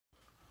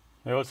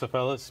Hey, what's up,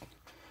 fellas?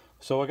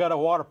 So I got a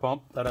water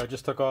pump that I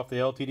just took off the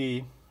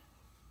LTD.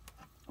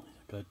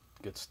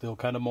 It's still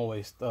kind of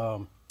moist.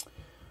 What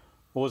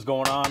was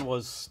going on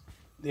was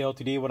the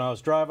LTD, when I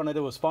was driving it,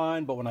 it was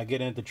fine, but when I get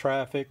into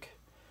traffic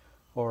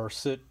or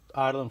sit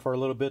idling for a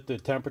little bit, the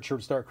temperature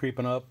would start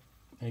creeping up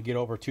and get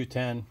over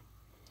 210.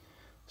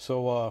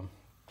 So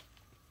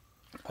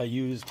I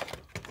used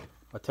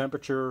a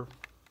temperature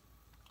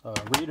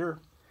reader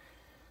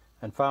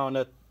and found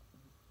that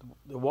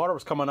the water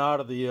was coming out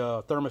of the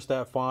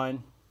thermostat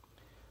fine,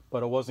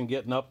 but it wasn't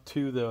getting up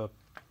to the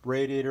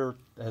radiator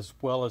as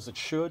well as it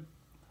should.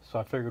 So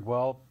I figured,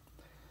 well,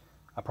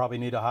 I probably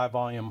need a high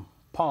volume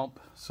pump.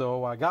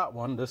 So I got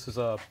one. This is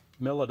a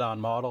Milodon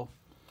model.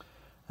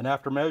 And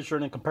after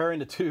measuring and comparing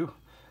the two,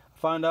 I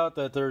find out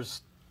that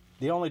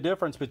the only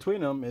difference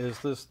between them is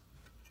this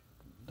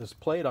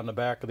plate on the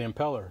back of the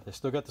impeller. They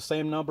still got the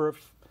same number of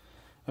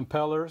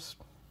impellers.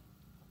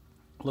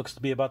 Looks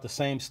to be about the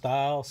same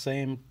style,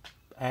 same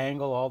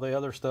angle, all the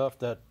other stuff,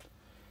 that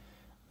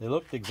they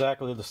looked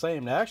exactly the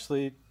same.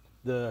 Actually,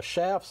 the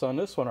shafts on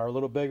this one are a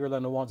little bigger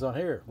than the ones on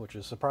here, which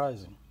is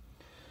surprising.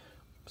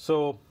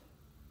 So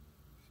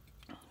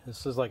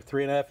this is like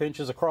 3.5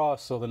 inches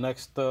across. So the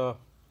next I'm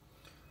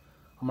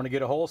gonna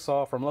get a hole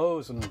saw from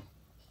Lowe's, and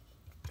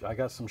I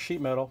got some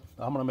sheet metal.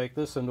 I'm gonna make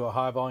this into a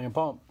high volume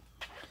pump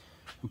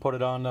and put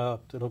it on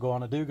it'll go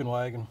on a Dugan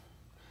wagon.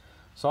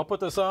 So I'll put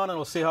this on and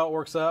we'll see how it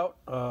works out.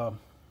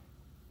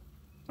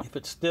 If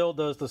it still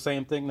does the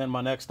same thing, then my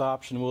next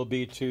option will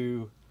be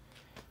to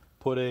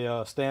put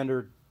a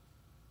standard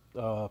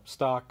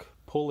stock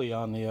pulley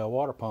on the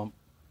water pump,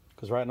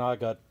 because right now I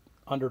got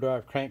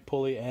underdrive crank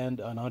pulley and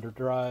an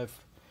underdrive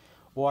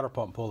water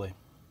pump pulley.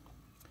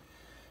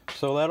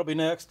 So that'll be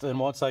next, and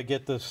once I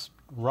get this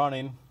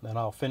running, then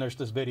I'll finish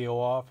this video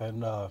off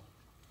and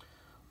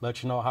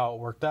let you know how it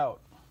worked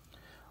out.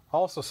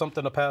 Also,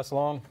 something to pass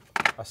along,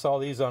 I saw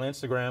these on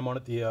Instagram, one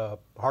at the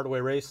Hardway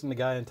Racing, the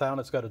guy in town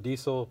that's got a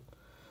diesel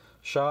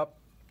shop.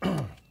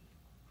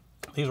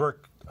 These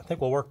work, I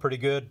think, will work pretty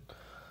good.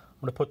 I'm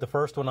going to put the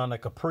first one on the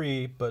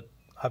Capri, but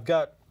I've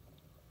got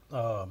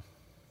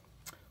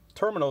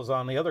terminals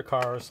on the other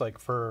cars, like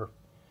for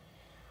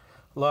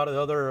a lot of the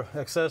other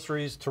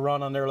accessories to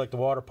run on there, like the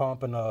water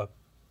pump and a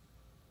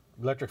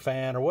electric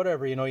fan or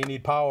whatever. You know, you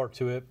need power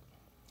to it,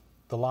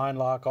 the line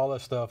lock, all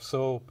that stuff.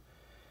 So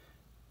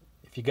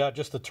if you got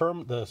just the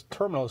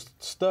terminal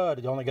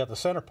stud, you only got the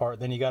center part,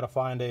 then you got to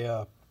find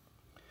a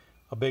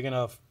big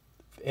enough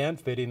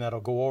end fitting that'll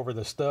go over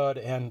the stud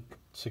and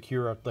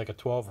secure like a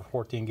 12 or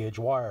 14 gauge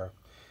wire.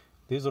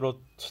 These little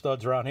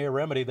studs around here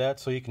remedy that,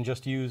 so you can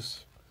just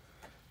use,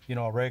 you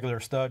know, a regular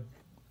stud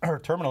or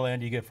terminal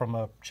end you get from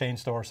a chain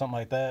store or something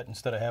like that,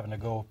 instead of having to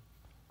go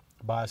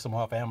buy some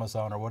off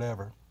Amazon or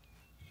whatever.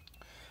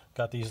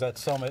 Got these at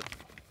Summit.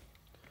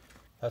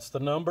 That's the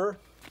number.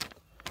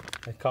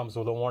 It comes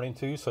with a warning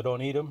too, so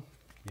don't eat them.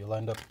 You'll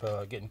end up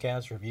getting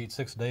cancer if you eat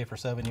 6 a day for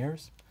 7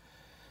 years.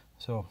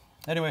 So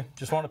anyway,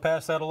 just want to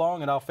pass that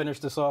along, and I'll finish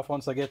this off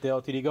once I get the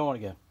LTD going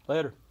again.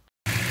 Later.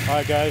 All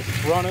right, guys,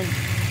 it's running.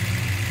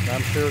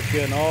 I'm sure it's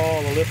getting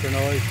all the lifter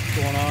noise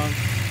going on.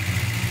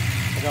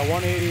 I got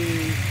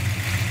 180,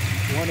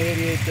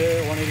 188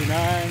 there,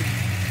 189.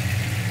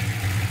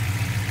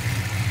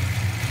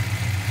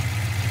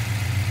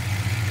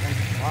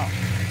 Wow.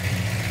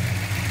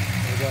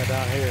 We got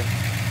down here.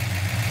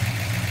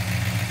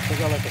 We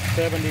got like a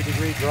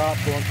 70-degree drop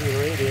going through the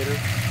radiator.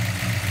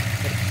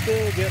 But it's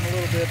still getting a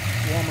little bit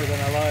warmer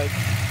than I like.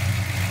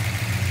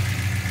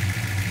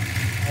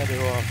 I had to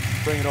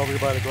bring it over here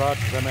by the garage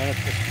because I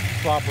managed to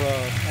swap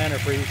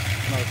antifreeze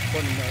when I was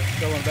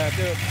filling back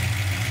up.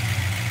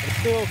 But it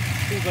still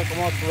seems like it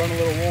wants to run a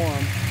little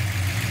warm.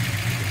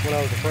 That's what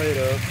I was afraid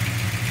of.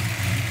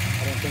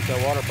 I didn't think that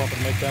water pump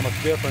would make that much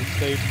difference.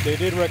 They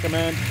did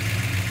recommend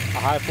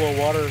a high flow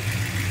water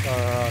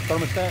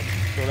thermostat,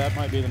 so that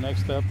might be the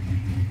next step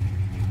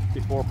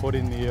before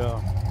putting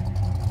the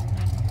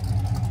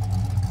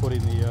what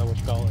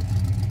you call it,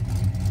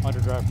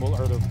 underdrive pulley,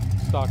 or the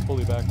stock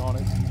pulley back on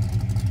it.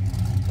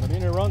 But I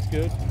mean, it runs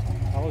good.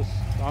 I was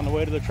on the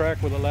way to the track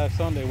with it last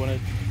Sunday when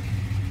it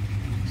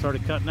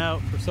started cutting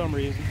out for some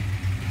reason.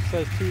 It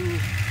says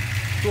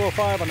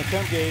 205 on the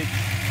temp gauge.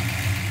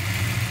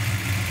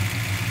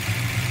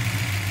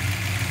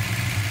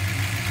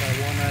 Got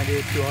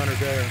 198, 200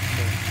 there.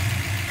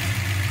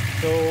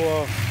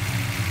 So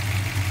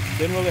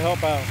didn't really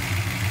help out.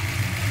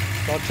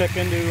 So I'll check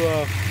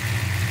into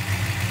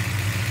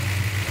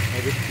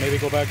maybe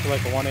go back to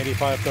like a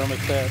 185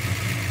 thermostat.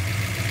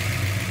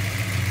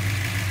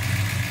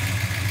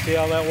 See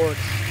how that works.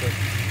 But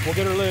we'll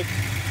get her licked.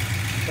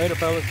 Later,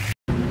 fellas.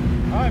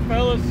 Alright,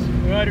 fellas.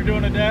 We're out here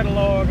doing a data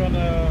log on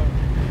the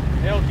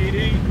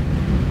LTD.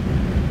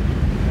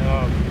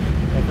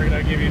 I figured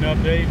I'd give you an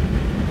update.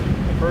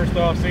 But first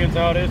off, seeing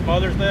how it is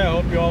Mother's Day, I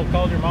hope you all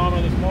called your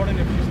mama this morning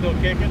if she's still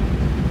kicking.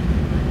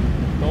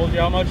 Told you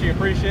how much you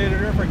appreciated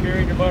her for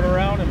carrying your butt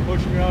around and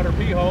pushing you out her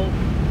pee hole.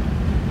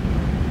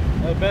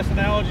 The best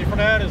analogy for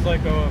that is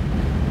like a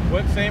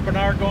wet St.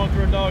 Bernard going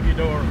through a doggy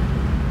door.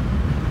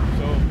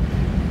 So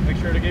make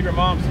sure to give your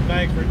mom some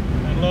thanks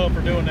and love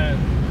for doing that.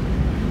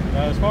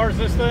 As far as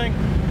this thing,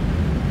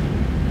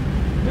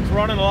 it's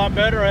running a lot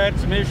better. I had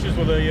some issues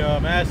with a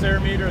mass air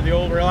meter, the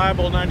old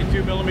reliable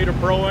 92mm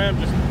Pro-Am.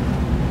 Just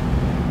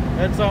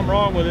had something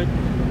wrong with it.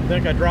 I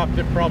think I dropped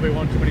it probably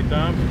one too many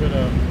times, but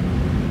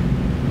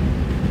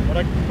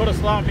I put a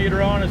slot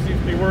meter on. It seems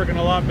to be working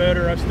a lot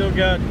better. I've still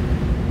got a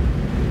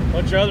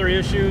bunch of other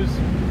issues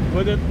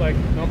with it. Like,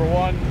 number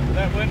one,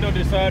 that window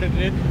decided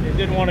it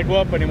didn't want to go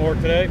up anymore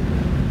today,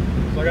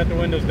 so I got the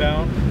windows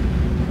down.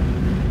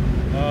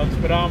 The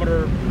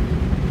speedometer,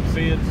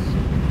 see, it's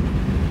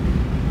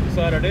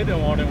decided it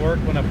didn't want to work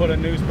when I put a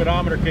new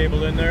speedometer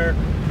cable in there.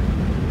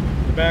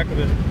 The back of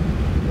the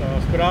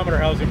speedometer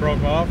housing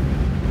broke off.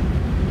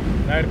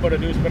 And I had to put a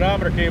new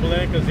speedometer cable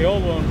in because the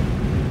old one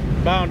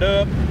bound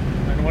up,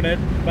 and when it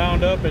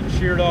bound up, it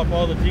sheared off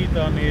all the teeth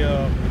on the,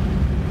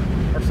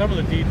 or some of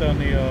the teeth on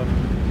the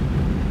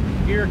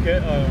gear,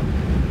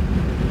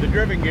 the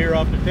driven gear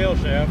off the tail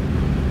shaft.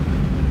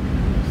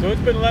 So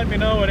it's been letting me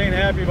know it ain't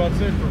happy about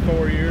sitting for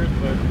 4 years,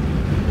 but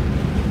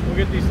we'll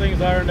get these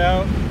things ironed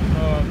out.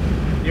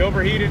 The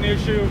overheating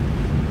issue,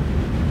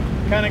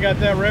 kind of got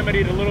that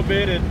remedied a little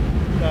bit.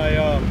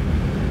 I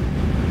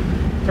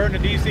turned the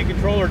DC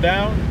controller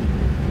down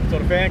so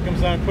the fan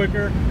comes on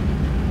quicker,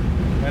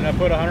 and I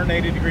put a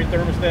 180-degree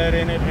thermostat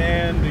in it,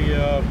 and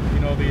the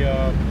the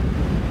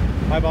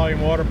high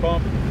volume water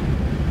pump,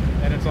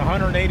 and it's a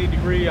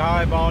 180-degree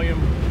high volume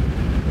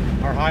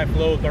or high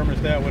flow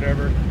thermostat,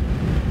 whatever.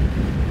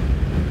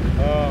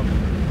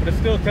 But it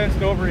still tends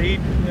to overheat.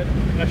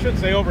 I shouldn't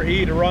say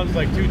overheat, it runs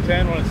like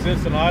 210 when it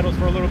sits and idles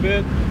for a little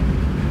bit.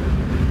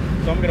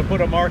 So I'm going to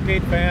put a Mark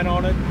 8 fan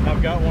on it.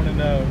 I've got one at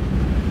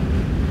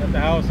the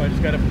house. I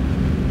just got to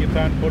get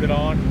time to put it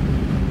on.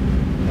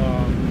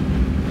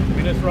 I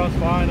mean, this runs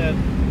fine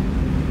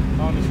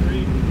on the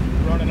street,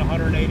 running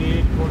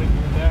 188 according to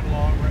the data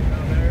log right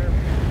down there.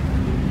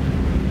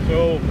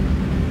 So,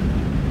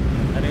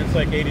 and it's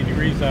like 80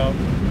 degrees out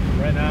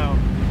right now.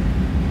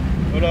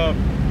 But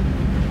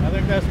I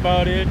think that's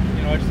about it.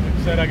 You know, I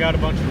just said I got a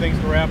bunch of things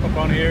to wrap up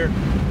on here,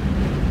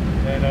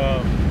 and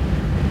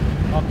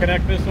I'll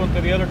connect this one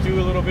to the other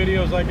two little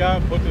videos I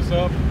got, put this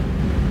up,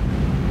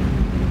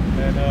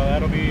 and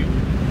that'll be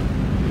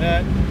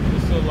that.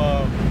 This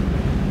will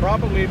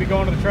probably be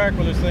going to the track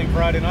with this thing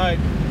Friday night,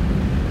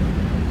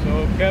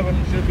 so Kevin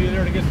should be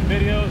there to get some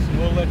videos, and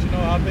we'll let you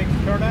know how things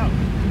turn out.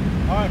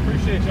 All right,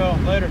 appreciate y'all.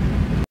 Later.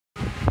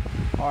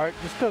 All right,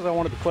 just because I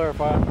wanted to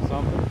clarify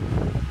something.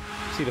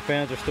 See, the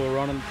fans are still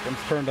running.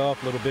 It's turned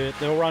off a little bit.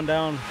 They'll run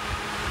down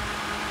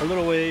a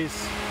little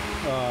ways.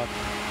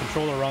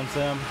 Controller runs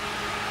them.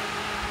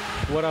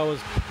 What I was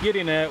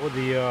getting at with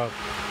the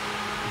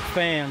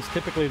fans,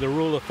 typically the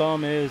rule of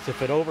thumb is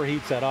if it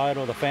overheats at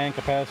idle, the fan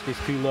capacity is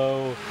too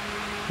low.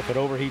 If it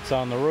overheats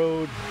on the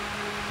road,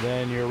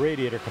 then your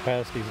radiator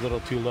capacity is a little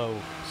too low.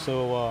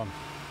 So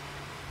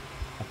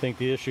I think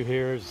the issue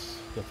here is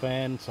the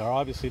fans are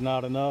obviously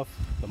not enough.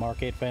 The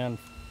Mark 8 fan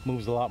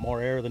moves a lot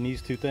more air than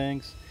these two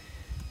things,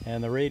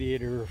 and the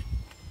radiator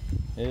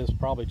is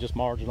probably just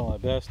marginal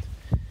at best.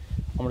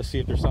 I'm going to see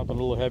if there's something a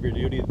little heavier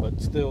duty, but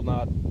still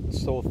not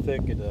so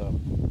thick it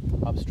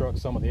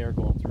obstructs some of the air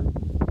going through.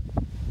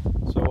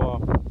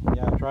 So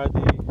yeah, I tried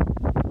the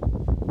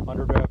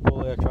underdraft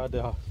pulley, I tried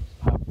the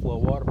high flow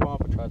water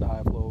pump, I tried the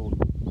high flow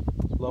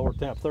lower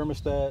temp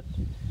thermostat,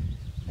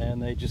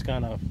 and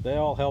they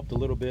all helped a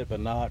little bit, but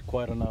not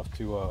quite enough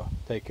to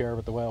take care of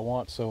it the way I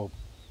want. So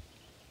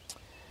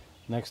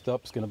next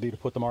up is going to be to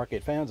put the Mark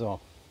 8 fans on,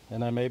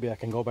 and then maybe I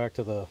can go back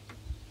to the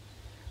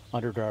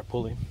underdraft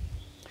pulley.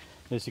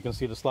 As you can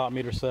see, the slot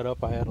meter set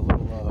up. I had a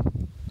little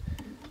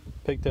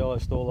pigtail I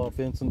stole off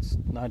Vincent's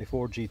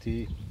 94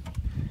 GT.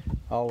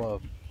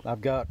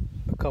 I've got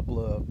a couple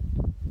of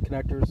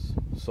connectors,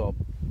 so I'll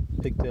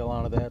pigtail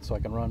onto that so I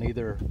can run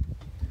either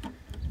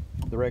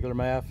the regular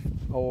MAF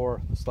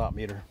or the slot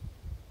meter.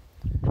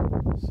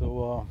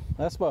 So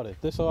that's about it.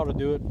 This ought to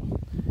do it.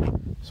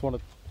 Just want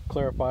to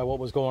clarify what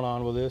was going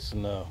on with this,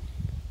 and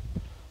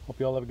hope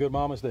you all have a good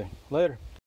Mama's Day. Later.